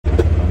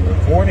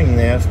recording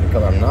this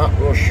because I'm not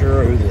real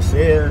sure who this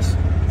is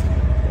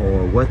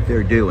or what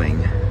they're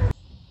doing.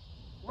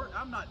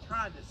 I'm not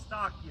trying to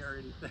stalk you or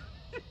anything.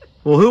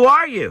 Well, who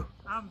are you?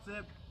 I'm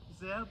Zeb.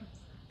 Zeb?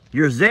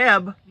 You're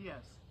Zeb? Yes.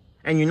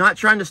 And you're not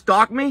trying to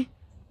stalk me?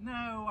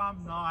 No,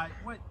 I'm not.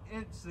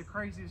 It's the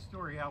craziest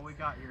story how we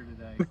got here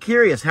today. I'm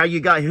curious how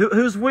you got,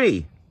 who's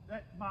we?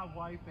 That's my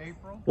wife,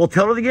 April. Well,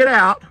 tell her to get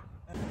out.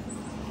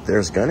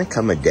 There's gonna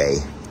come a day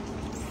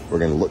we're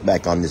gonna look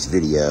back on this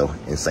video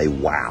and say,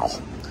 wow.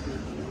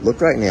 Look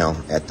right now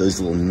at those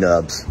little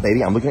nubs.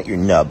 Baby, I'm looking at your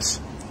nubs.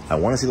 I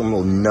wanna see them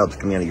little nubs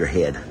coming out of your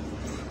head.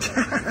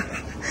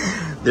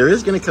 There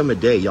is gonna come a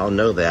day, y'all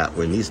know that,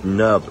 when these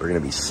nubs are gonna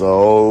be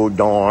so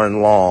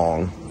darn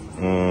long.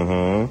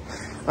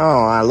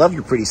 Oh, I love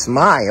your pretty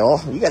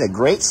smile. You got a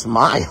great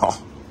smile.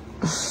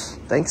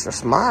 Thanks for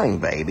smiling,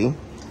 baby.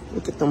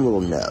 Look at them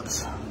little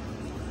nubs.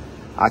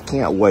 I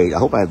can't wait. I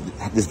hope I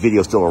have this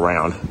video still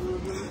around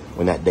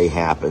when that day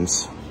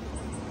happens.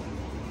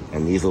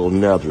 And these little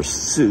nubs are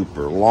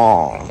super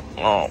long.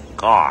 Oh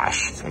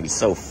gosh, it's gonna be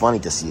so funny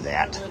to see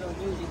that. Little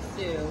Ruby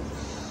too.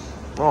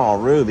 Oh,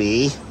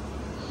 Ruby.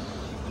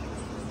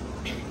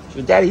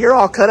 So, Daddy, you're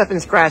all cut up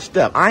and scratched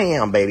up. I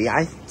am, baby.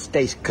 I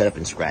stay cut up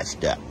and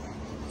scratched up.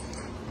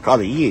 Because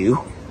of you.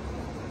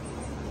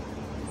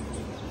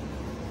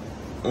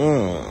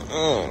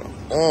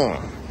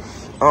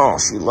 Oh,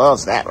 she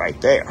loves that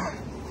right there.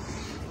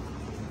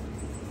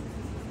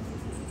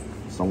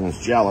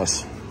 Someone's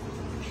jealous.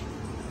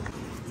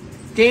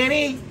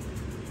 Danny?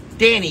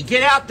 Danny,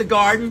 get out the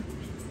garden.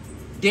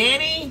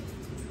 Danny?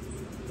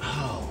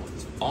 Oh,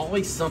 it's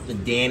always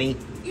something, Danny.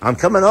 I'm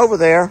coming over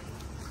there.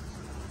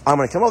 I'm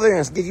going to come over there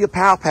and give you a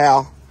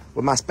pow-pow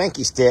with my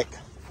spanky stick.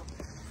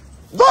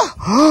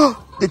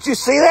 Did you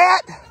see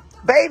that?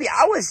 Baby,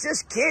 I was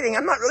just kidding.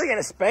 I'm not really going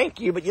to spank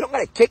you, but you don't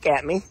got to kick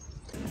at me.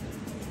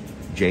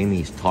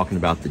 Jamie's talking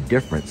about the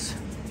difference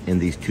in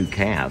these two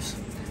calves.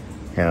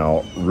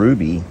 How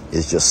Ruby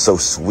is just so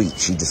sweet.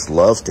 She just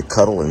loves to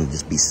cuddle and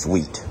just be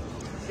sweet.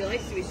 She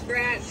likes to be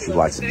scratched. She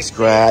likes to be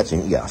scratched,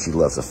 and yeah, she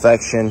loves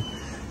affection.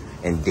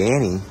 And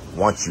Danny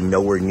wants you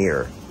nowhere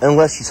near her,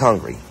 unless she's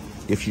hungry.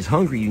 If she's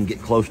hungry, you can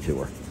get close to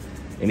her.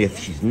 And if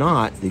she's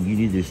not, then you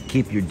need to just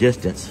keep your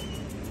distance.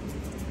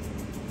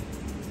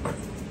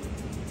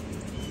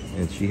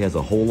 And she has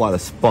a whole lot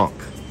of spunk.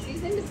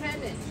 She's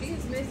independent.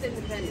 She's Miss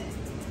Independent.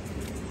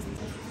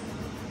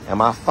 Am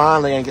I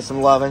finally going to get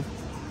some loving?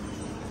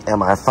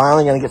 Am I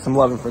finally going to get some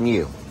loving from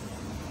you?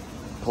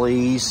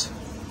 Please.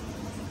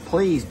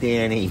 Please,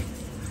 Danny.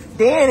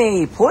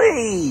 Danny,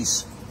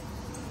 please.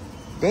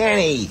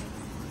 Danny.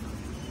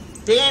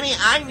 Danny,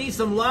 I need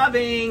some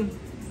loving.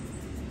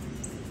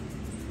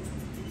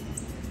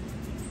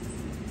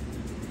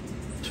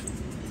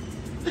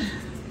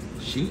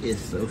 She is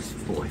so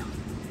spoiled.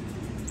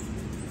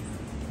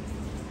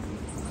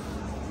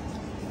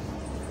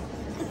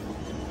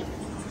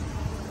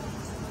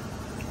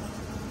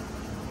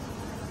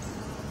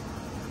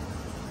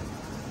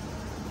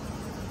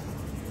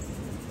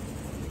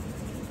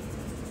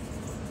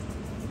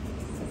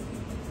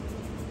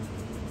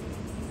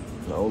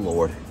 Oh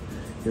Lord,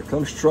 here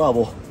comes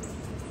trouble.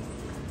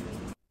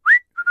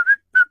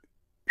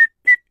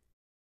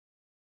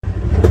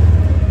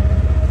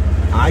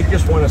 I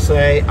just want to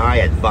say I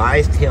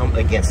advised him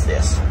against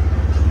this.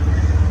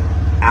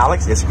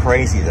 Alex is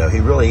crazy though, he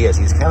really is.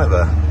 He's kind of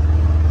a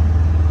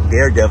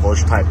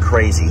daredevilish type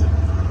crazy.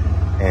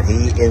 And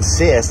he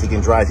insists he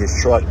can drive his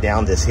truck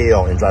down this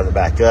hill and drive it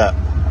back up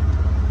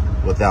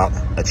without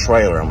a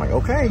trailer. I'm like,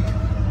 okay.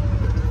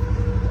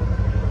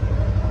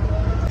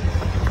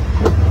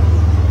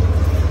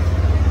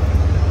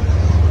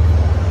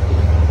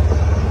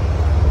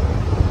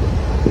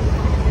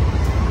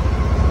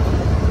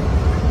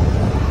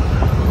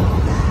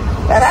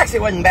 That actually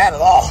wasn't bad at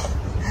all.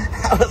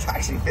 That was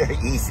actually very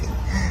easy.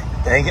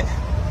 Dang it.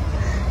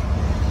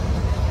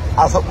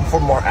 I was hoping for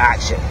more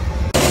action.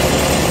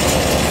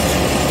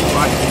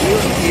 Right,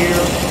 here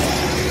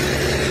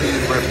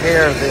to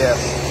repair this.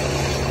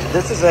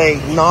 This is a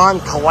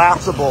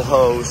non-collapsible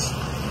hose,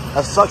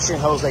 a suction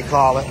hose they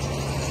call it.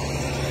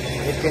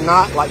 It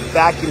cannot like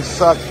vacuum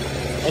suck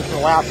and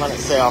collapse on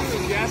itself.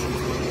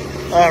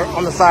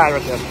 On the side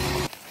right there.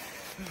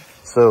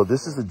 So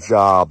this is a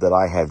job that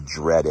I have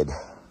dreaded.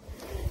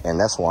 And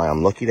that's why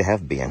I'm lucky to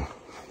have Ben.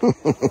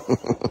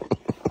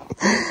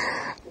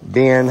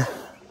 Ben,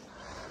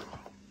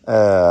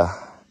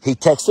 he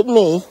texted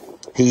me.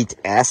 He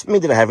asked me,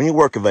 did I have any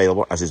work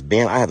available? I says,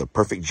 Ben, I have a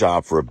perfect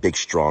job for a big,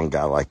 strong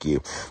guy like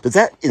you. Is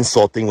that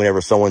insulting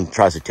whenever someone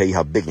tries to tell you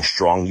how big and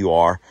strong you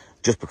are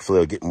just because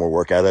they'll get more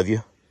work out of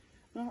you?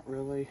 Not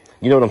really.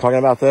 You know what I'm talking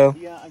about, though?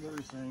 Yeah, I get what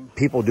you're saying.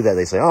 People do that.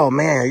 They say, oh,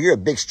 man, you're a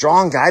big,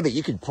 strong guy, but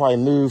you could probably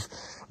move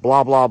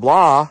blah, blah,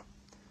 blah.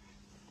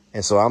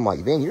 And so I'm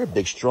like, Ben, you're a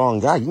big, strong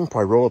guy. You can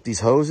probably roll up these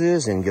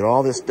hoses and get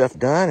all this stuff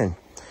done and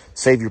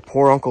save your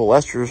poor Uncle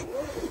Lester's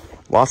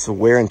lots of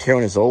wear and tear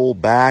on his old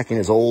back and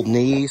his old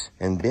knees.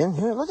 And Ben,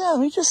 here, look at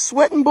him. He's just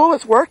sweating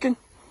bullets working.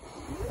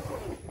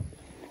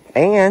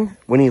 And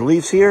when he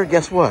leaves here,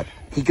 guess what?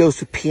 He goes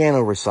to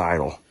piano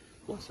recital.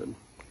 lesson.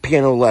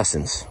 Piano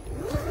lessons.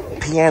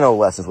 Piano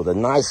lessons with a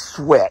nice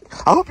sweat.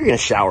 I hope you're going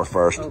to shower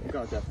first. Oh,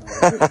 God,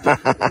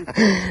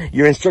 definitely.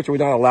 Your instructor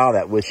would not allow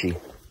that, would she?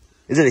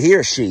 Is it a he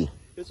or she?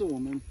 It's a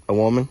woman. A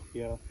woman?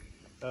 Yeah.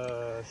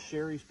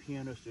 Sherry's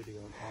Piano Studio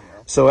in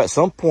Conroe. So at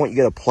some point, you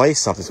got to play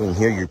something so we can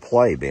hear you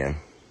play, Ben.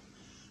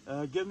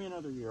 Give me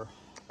another year.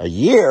 A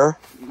year?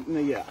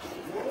 Yeah.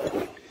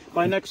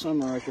 By next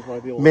summer, I should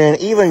probably be able to... Man,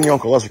 even your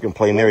Uncle Lester can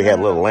play Mary Had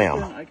a Little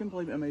Lamb. I can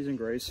play Amazing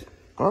Grace.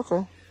 Okay.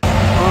 All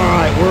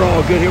right, we're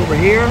all good over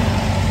here.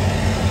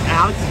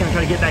 Alex is going to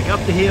try to get back up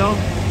the hill.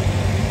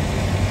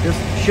 This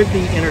should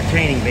be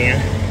entertaining, Ben.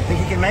 Think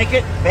you can make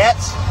it?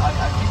 Bets?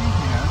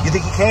 I You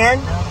think you can?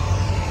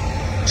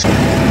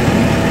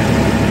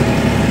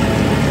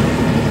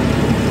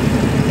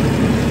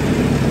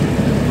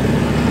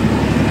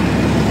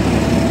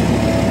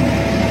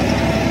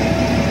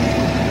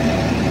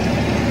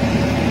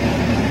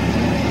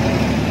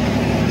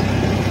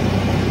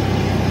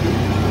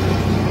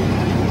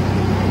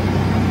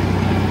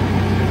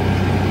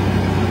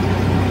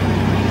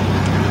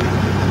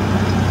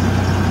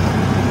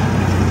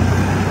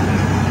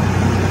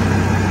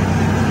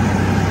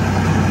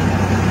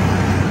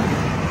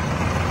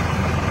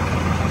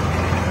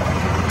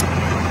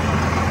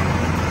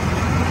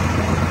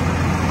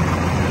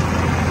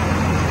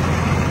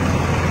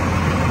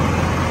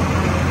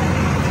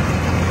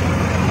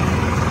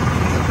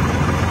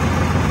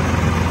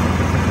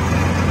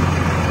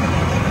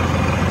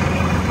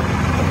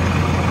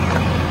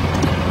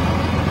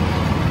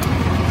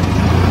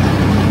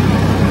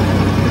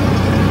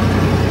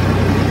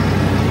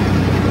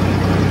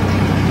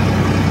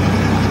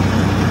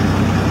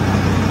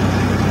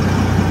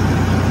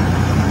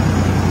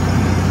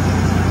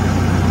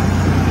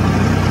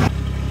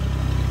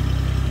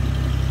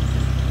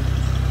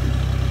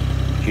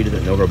 She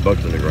doesn't know her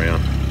bucket's on the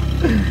ground.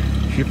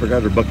 She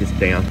forgot her bucket's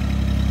down.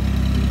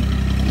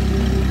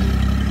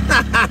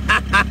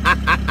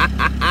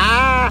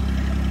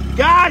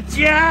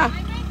 Gotcha! I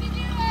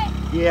meant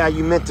to do it. Yeah,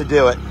 you meant to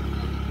do it.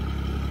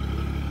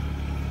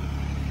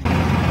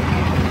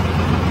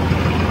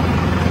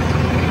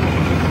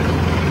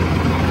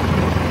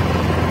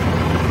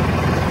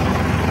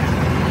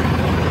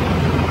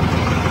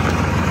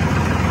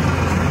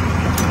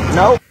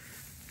 Nope.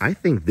 I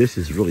think this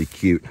is really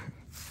cute.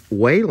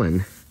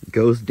 Waylon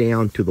goes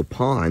down to the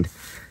pond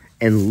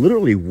and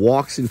literally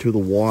walks into the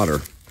water.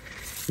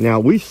 Now,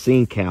 we've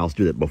seen cows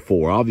do that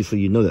before. Obviously,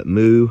 you know that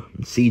Moo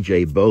and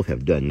CJ both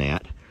have done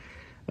that.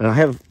 I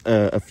have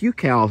a few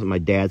cows at my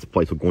dad's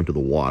place will go into the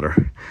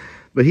water.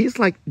 But he's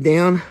like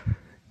down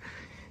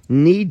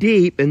knee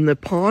deep in the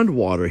pond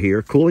water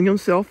here, cooling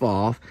himself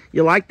off.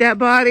 You like that,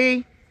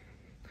 buddy?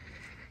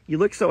 You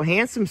look so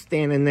handsome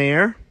standing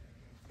there.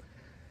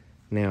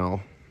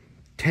 Now,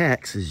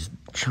 Tex is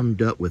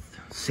chummed up with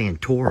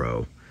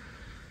Santoro.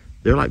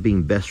 They're like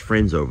being best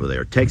friends over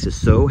there. Tex is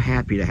so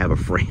happy to have a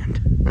friend.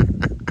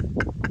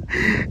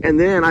 And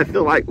then I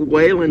feel like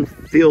Waylon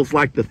feels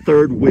like the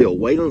third wheel.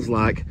 Waylon's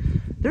like,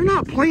 they're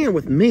not playing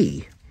with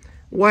me.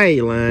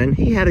 Waylon,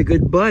 he had a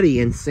good buddy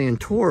in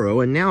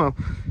Santoro, and now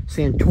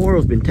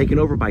Santoro's been taken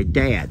over by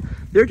Dad.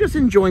 They're just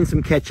enjoying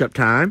some catch-up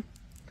time.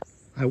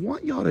 I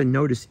want y'all to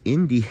notice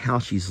Indy, how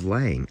she's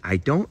laying. I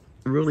don't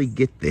really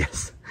get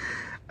this.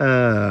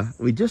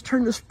 We just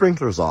turned the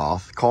sprinklers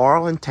off.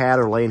 Carl and Tad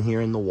are laying here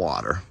in the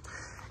water.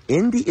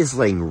 Indy is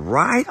laying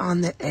right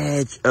on the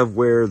edge of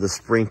where the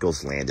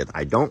sprinkles landed.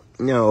 I don't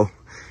know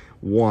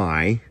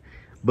why,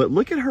 but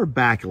look at her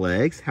back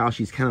legs, how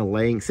she's kind of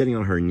laying, sitting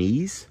on her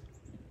knees.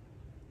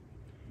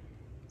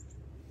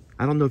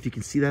 I don't know if you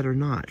can see that or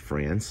not,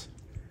 friends,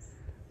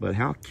 but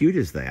how cute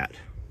is that?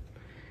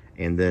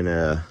 And then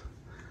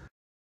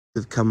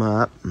have come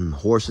up, and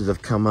horses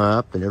have come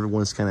up, and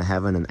everyone's kind of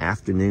having an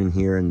afternoon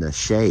here in the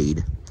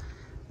shade,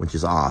 which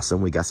is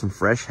awesome. We got some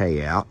fresh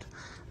hay out.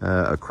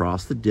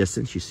 Across the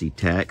distance, you see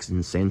Tex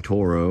and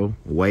Santoro,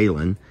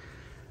 Waylon,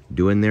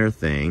 doing their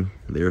thing.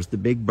 There's the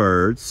big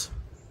birds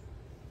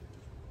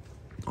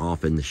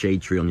off in the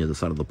shade tree on the other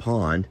side of the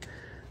pond.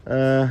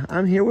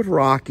 I'm here with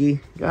Rocky.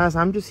 Guys,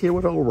 I'm just here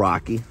with old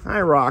Rocky.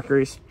 Hi,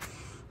 Rockers.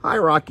 Hi,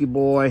 Rocky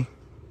boy.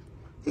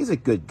 He's a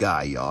good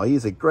guy, y'all.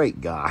 He's a great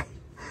guy.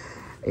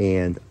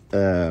 And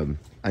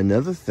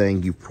another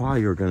thing you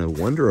probably are going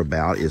to wonder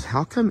about is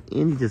how come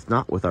Indy is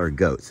not with our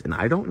goats? And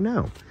I don't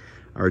know.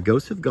 Our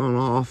goats have gone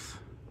off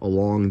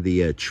along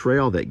the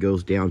trail that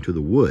goes down to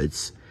the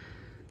woods.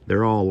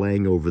 They're all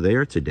laying over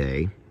there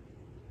today.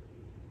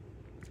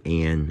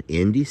 And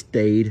Indy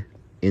stayed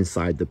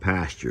inside the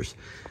pastures.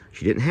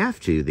 She didn't have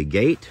to. The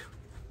gate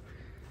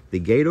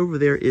over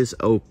there is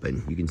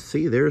open. You can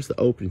see there's the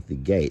opening to the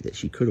gate that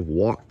she could have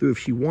walked through if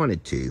she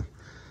wanted to.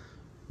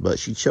 But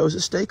she chose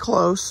to stay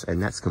close,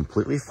 and that's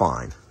completely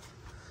fine.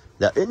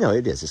 No,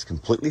 it is. It's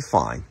completely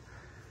fine.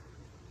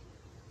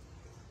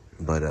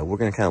 But we're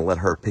going to kind of let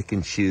her pick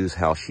and choose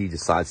how she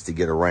decides to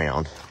get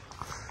around.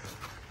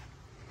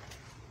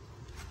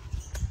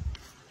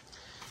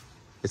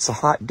 It's a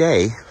hot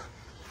day,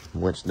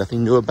 which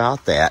nothing new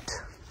about that.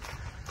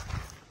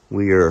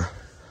 We are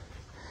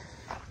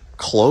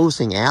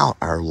closing out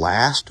our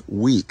last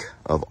week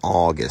of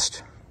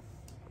August.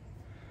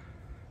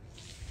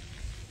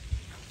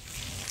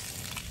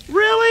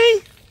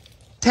 Really?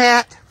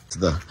 Tat. It's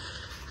the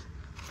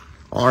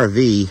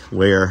RV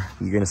where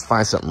you're going to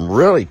find something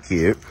really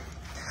cute,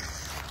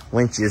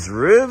 which is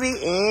Ruby.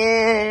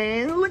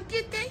 And look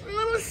at that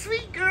little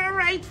sweet girl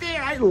right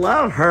there. I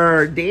love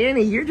her.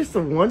 Danny, you're just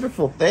a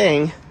wonderful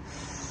thing.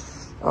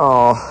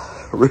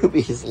 Oh,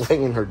 Ruby is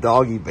laying in her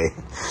doggy bed.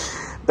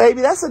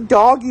 Baby, that's a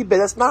doggy bed.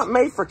 That's not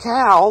made for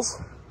cows.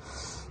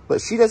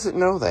 But she doesn't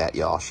know that,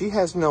 y'all. She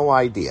has no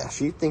idea.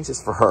 She thinks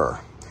it's for her.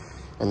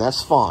 And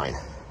that's fine.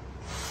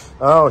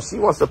 Oh, she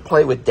wants to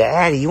play with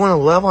Daddy. You want to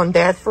love on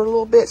Dad for a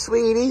little bit,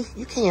 sweetie?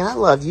 You can. I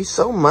love you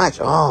so much.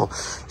 Oh,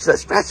 she's like,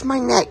 scratch my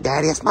neck,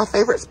 Daddy. That's my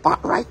favorite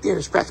spot right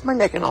there. Scratch my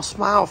neck and I'll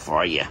smile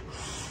for you.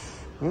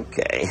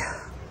 Okay.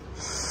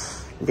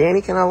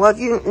 Danny, can I love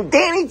you?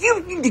 Danny,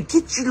 you need to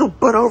get your little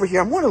butt over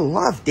here. I want to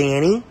love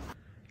Danny.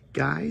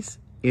 Guys,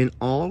 in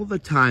all the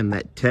time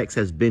that Tex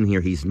has been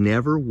here, he's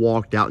never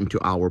walked out into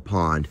our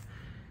pond.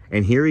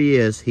 And here he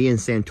is, he and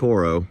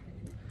Santoro,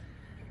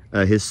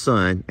 his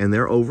son, and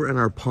they're over in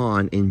our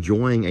pond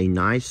enjoying a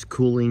nice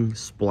cooling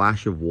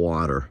splash of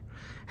water.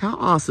 How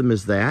awesome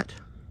is that?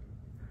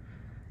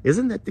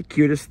 Isn't that the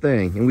cutest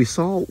thing? And we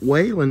saw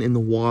Waylon in the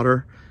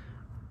water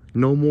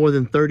no more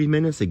than 30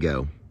 minutes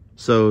ago.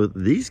 So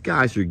these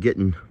guys are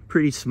getting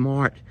pretty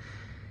smart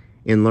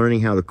in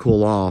learning how to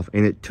cool off.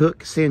 And it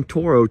took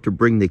Santoro to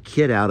bring the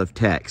kid out of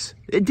Tex.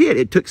 It did.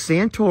 It took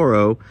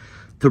Santoro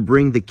to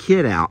bring the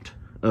kid out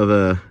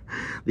of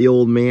the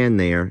old man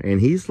there.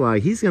 And he's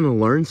like, he's going to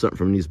learn something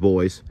from these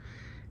boys.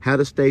 How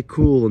to stay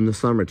cool in the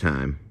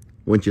summertime,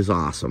 which is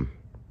awesome.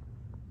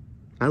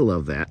 I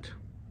love that.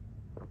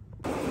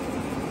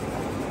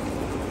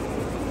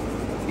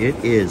 It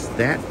is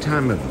that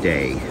time of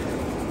day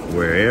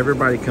where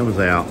everybody comes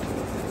out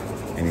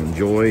and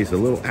enjoys a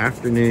little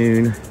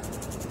afternoon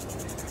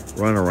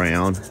run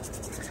around.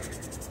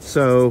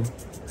 So,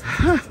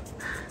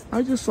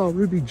 I just saw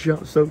Ruby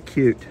jump, so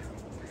cute.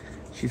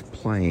 She's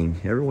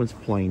playing, everyone's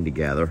playing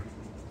together.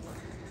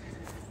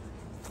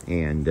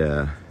 And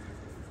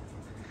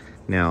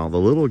now the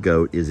little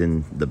goat is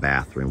in the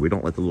bathroom. We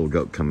don't let the little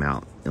goat come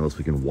out unless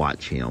we can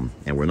watch him.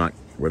 And we're not,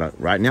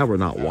 right now we're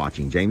not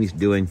watching. Jamie's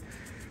doing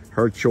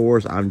her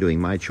chores, I'm doing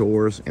my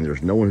chores, and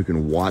there's no one who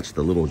can watch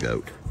the little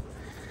goat.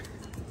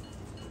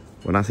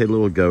 When I say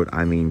little goat,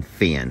 I mean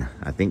Finn.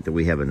 I think that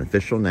we have an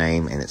official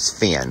name, and it's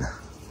Finn.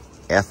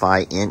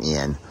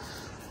 F-I-N-N.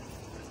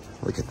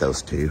 Look at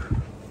those two.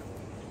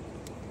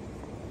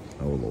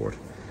 Oh, Lord.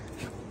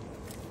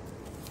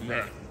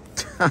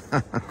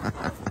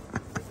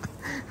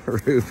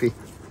 Ruby.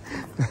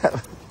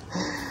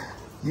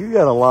 You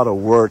got a lot of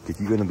work if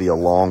you're going to be a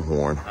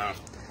Longhorn.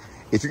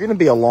 If you're going to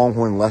be a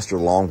Longhorn, Lester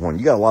Longhorn,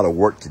 you got a lot of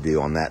work to do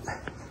on that.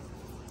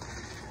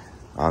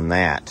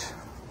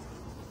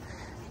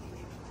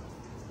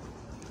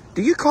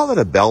 Do you call it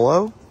a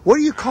bellow? What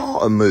do you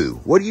call a moo?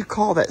 What do you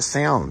call that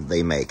sound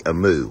they make, a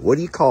moo? What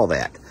do you call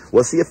that?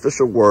 What's the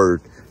official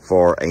word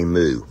for a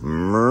moo?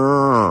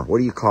 What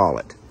do you call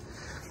it?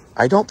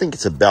 I don't think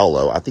it's a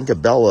bellow. I think a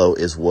bellow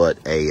is what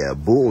a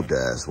bull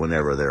does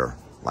whenever they're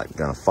like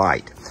going to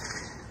fight.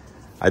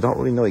 I don't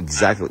really know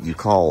exactly what you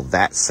call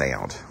that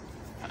sound.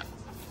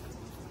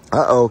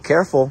 Uh-oh,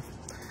 careful.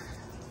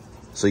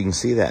 So you can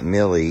see that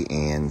Millie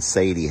and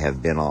Sadie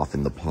have been off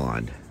in the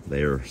pond.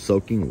 They're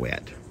soaking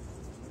wet,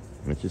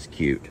 which is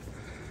cute.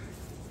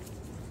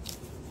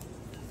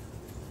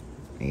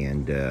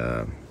 And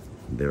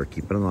they're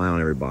keeping an eye on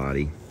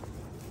everybody.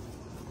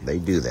 They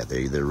do that.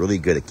 They're really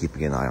good at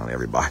keeping an eye on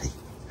everybody.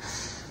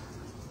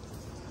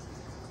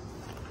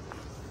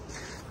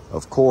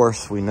 Of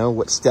course, we know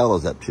what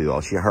Stella's up to.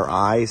 Her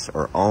eyes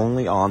are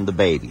only on the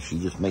baby. She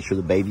just makes sure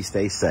the baby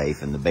stays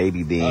safe, and the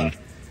baby being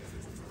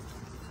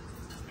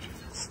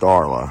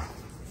Starla.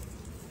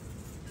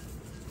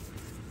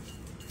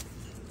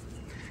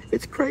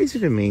 It's crazy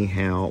to me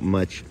how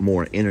much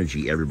more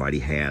energy everybody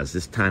has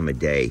this time of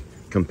day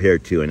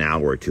compared to an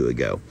hour or two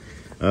ago.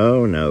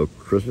 Oh no,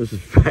 Christmas is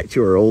back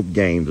to her old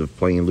games of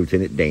playing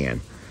Lieutenant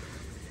Dan.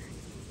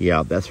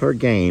 Yeah, that's her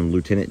game,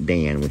 Lieutenant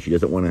Dan, when she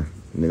doesn't want to.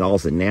 And then all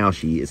of a sudden now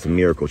it's a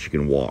miracle she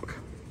can walk.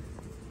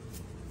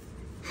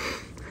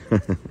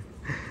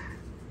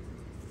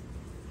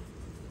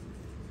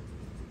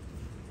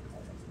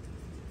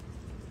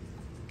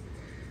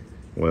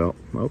 Well,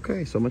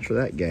 okay, so much for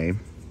that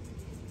game.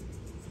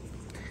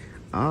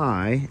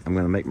 I am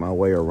going to make my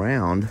way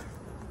around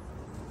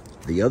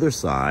the other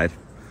side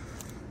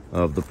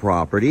of the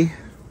property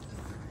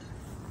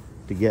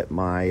to get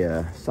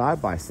my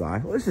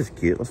side-by-side. Well, this is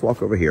cute. Let's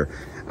walk over here.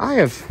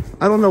 I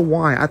don't know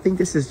why. I think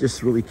this is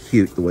just really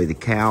cute, the way the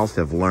cows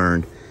have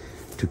learned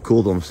to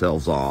cool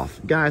themselves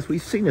off. Guys,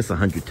 we've seen this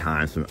 100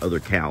 times from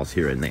other cows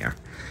here and there.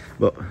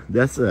 But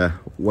that's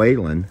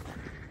Waylon.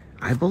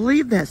 I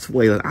believe that's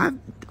Waylon.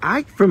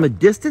 From a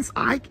distance,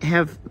 I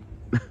have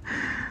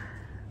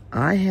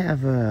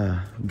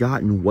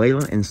gotten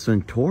Waylon and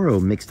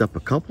Santoro mixed up a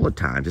couple of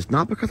times. It's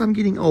not because I'm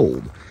getting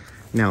old.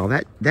 Now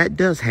that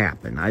does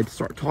happen. I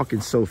start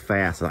talking so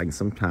fast I can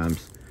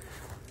sometimes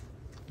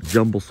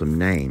jumble some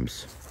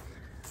names.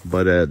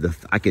 But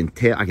I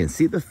can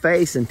see the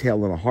face and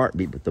tell in a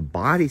heartbeat, but the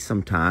body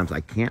sometimes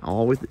I can't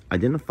always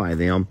identify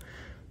them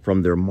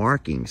from their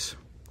markings.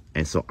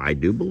 And so I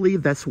do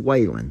believe that's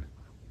Waylon.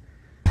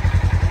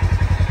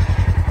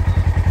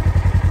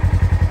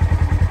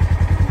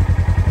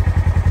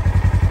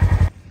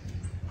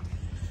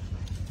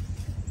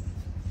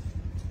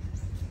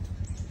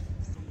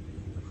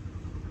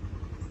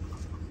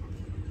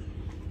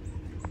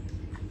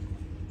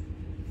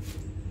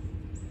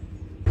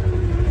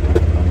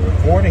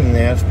 Recording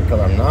this because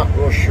I'm not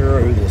real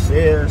sure who this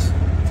is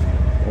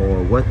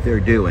or what they're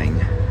doing,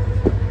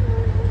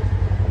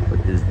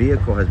 but this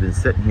vehicle has been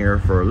sitting here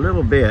for a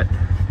little bit.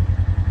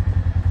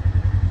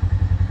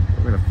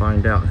 We're going to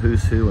find out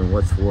who's who and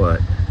what's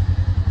what.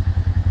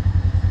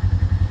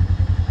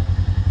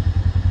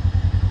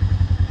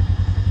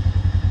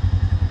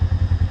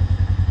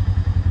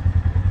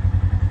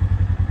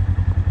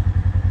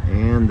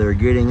 And they're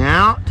getting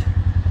out.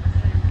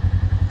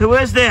 Who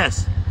is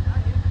this?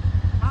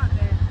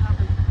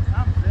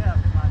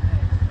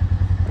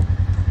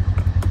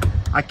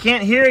 I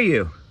can't hear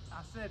you.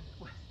 I said,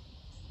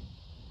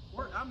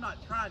 I'm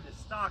not trying to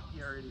stalk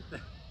you or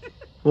anything.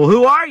 Well,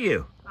 who are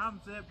you? I'm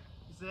Zeb.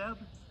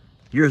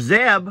 You're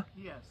Zeb?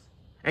 Yes.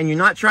 And you're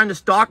not trying to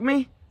stalk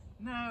me?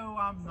 No,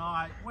 I'm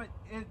not.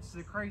 It's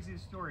the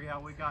craziest story how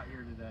we got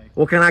here today.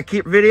 Well, can I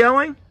keep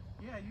videoing?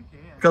 Yeah, you can.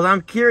 Because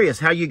I'm curious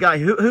how you got,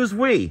 who's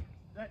we?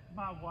 That's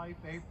my wife,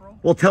 April.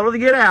 Well, tell her to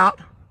get out.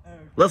 Oh.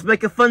 Let's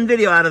make a fun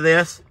video out of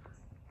this.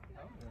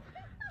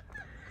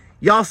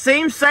 Y'all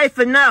seem safe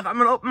enough. I'm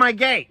going to open my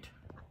gate.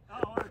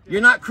 Oh, okay.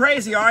 You're not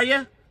crazy, are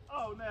you?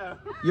 Oh, no.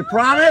 You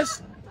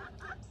promise?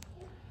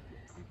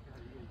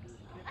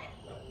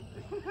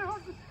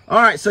 All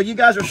right, so you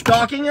guys are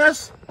stalking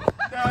us?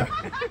 No.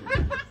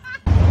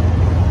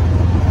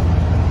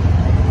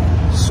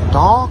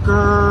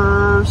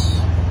 Stalkers.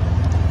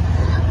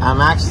 I'm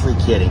actually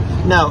kidding.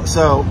 No,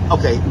 so,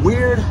 okay,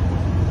 weird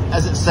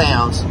as it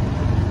sounds,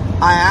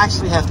 I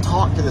actually have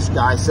talked to this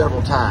guy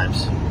several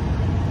times.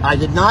 I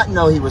did not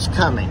know he was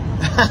coming.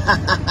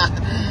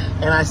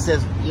 And I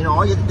said, you know,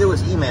 all you have to do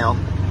is email.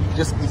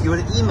 Just if you would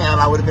have emailed,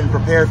 I would have been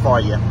prepared for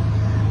you.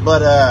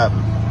 But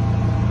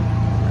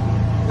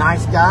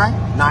nice guy,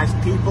 nice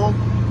people,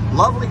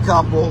 lovely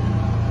couple,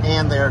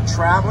 and they're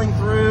traveling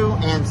through,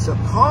 and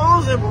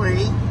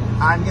supposedly,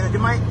 I'm going to do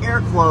my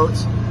air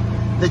quotes,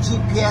 the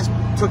GPS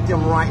took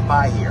them right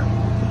by here.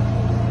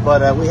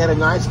 But we had a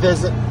nice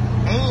visit,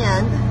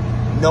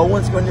 and no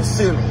one's going to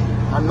sue me.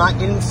 I'm not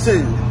getting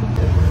sued.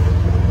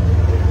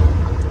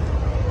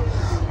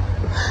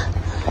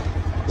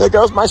 There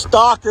goes my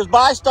stalkers.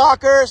 Bye,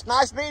 stalkers.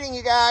 Nice meeting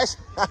you guys.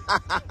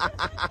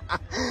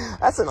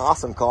 That's an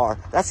awesome car.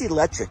 That's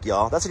electric,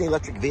 y'all. That's an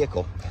electric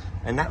vehicle.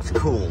 And that's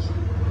cool.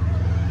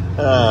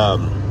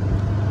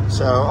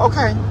 So,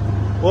 okay.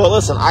 Well,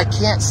 listen, I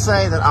can't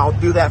say that I'll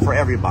do that for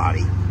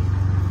everybody.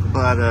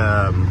 But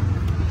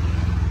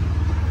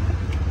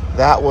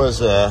that was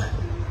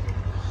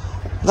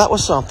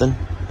something.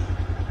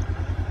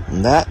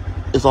 And that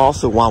is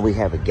also why we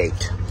have a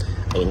gate.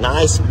 A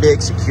nice,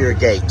 big, secure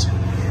gate.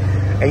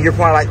 And you're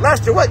probably like,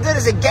 Lester, what good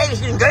is a gate if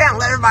you can go down and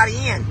let everybody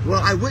in?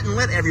 Well, I wouldn't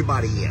let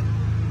everybody in.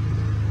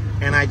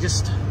 And I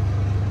just,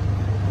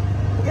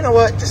 you know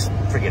what? Just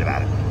forget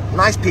about it.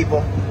 Nice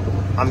people.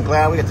 I'm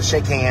glad we got to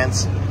shake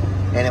hands.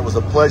 And it was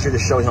a pleasure to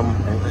show him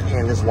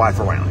and his wife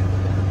around.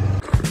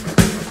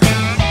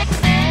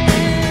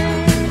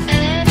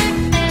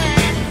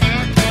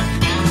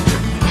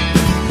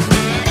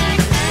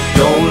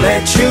 Don't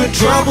let your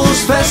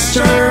troubles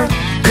fester.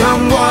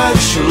 Come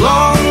watch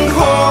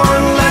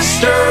Longhorn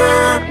Lester.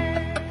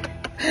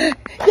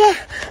 Yeah,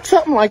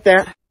 something like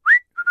that.